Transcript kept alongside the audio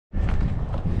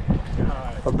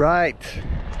All right,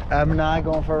 Adam and I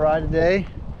going for a ride today.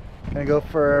 Gonna go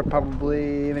for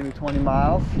probably maybe 20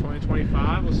 miles.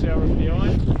 20-25, we'll see how we're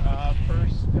feeling.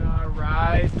 First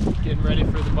ride, getting ready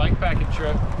for the bike packing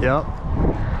trip. Yep.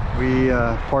 We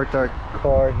parked our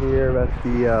car here at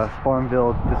the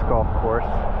Farmville disc golf course.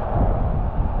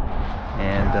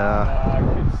 And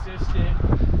consistent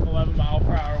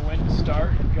 11-mile-per-hour wind to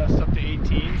start, gusts up to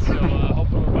 18, so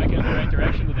hopefully we're biking in the right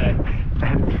direction today.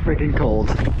 And it's freaking cold.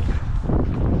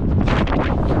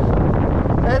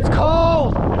 It's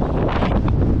cold!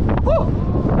 Woo!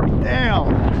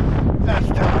 Damn! That's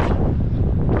tough.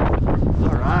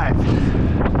 Alright.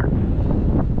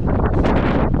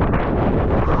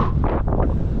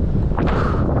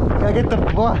 Gotta get the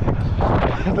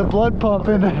blood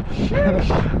pumping. His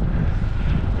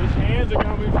hands are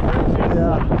gonna be freezing.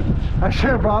 Yeah. I should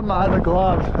have brought my other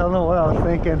gloves. I don't know what I was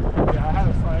thinking. Yeah, I had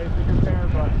a slightly bigger pair,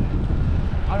 but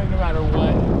I mean, no matter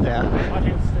what, Yeah. my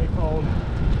hands stay cold.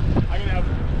 I can have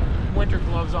winter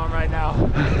gloves on right now.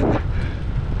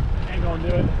 Ain't gonna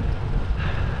do it.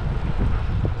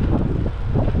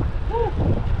 Woo.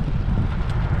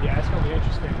 Yeah, it's gonna be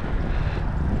interesting.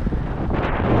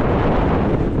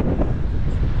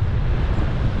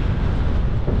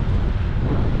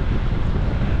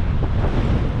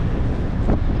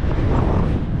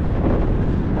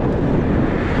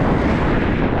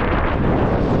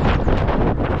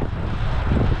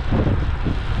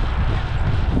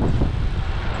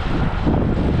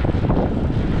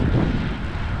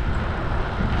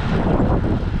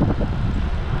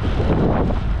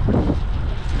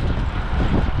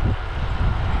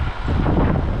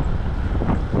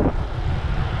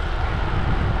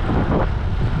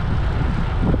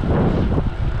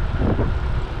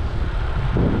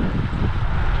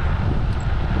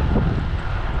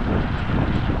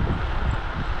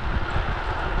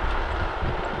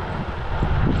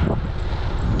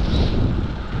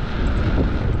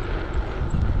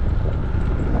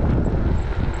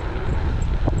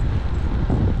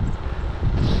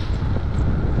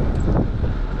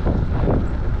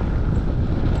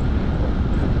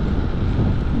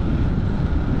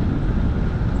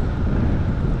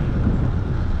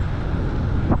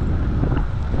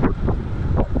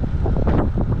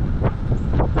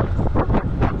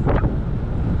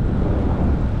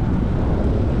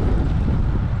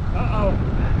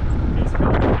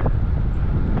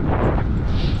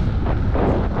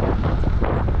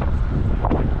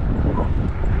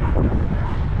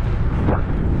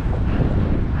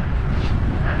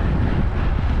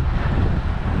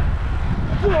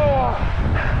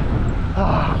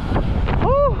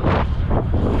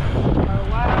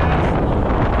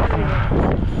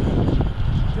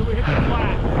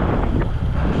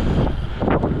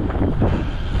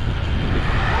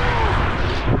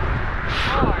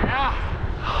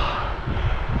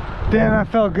 Damn, that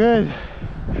felt good.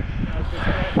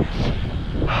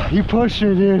 You pushed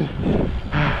me, dude.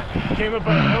 Came up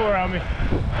out of nowhere on me.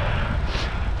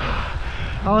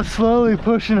 I was slowly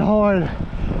pushing hard,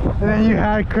 and then you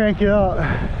had to crank it up.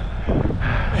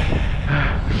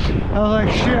 I was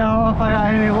like, shit, I don't know if I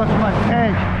got anything left in my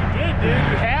tank. You did, dude.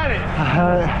 You had it. I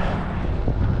had it.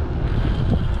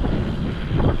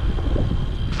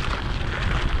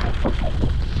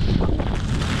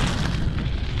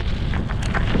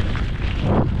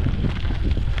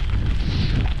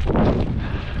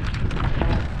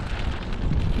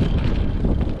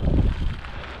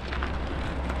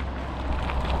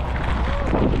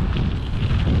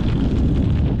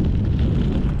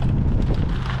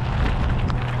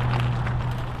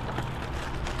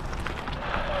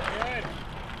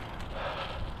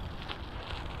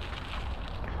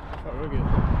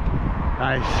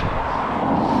 Nice.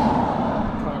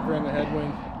 Conquering the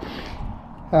headwind.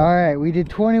 All right, we did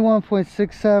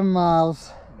 21.67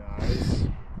 miles. Nice.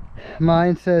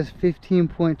 Mine says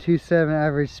 15.27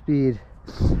 average speed.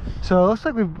 So it looks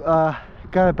like we've got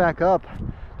it back up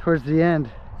towards the end.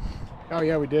 Oh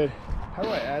yeah, we did. How do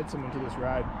I add someone to this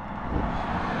ride?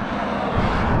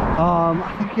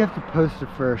 I think you have to post it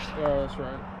first. Oh, that's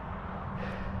right.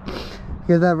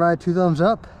 Give that ride 2 thumbs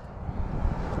up.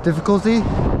 Difficulty?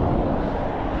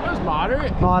 That was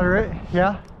moderate. Moderate,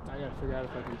 yeah. I gotta figure out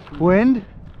if I can shoot. Wind?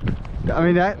 I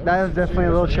mean, that is definitely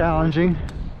a little challenging.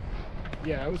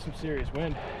 Yeah, that was some serious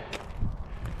wind.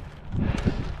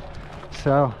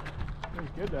 So. It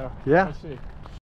was good though. Yeah. Let's see.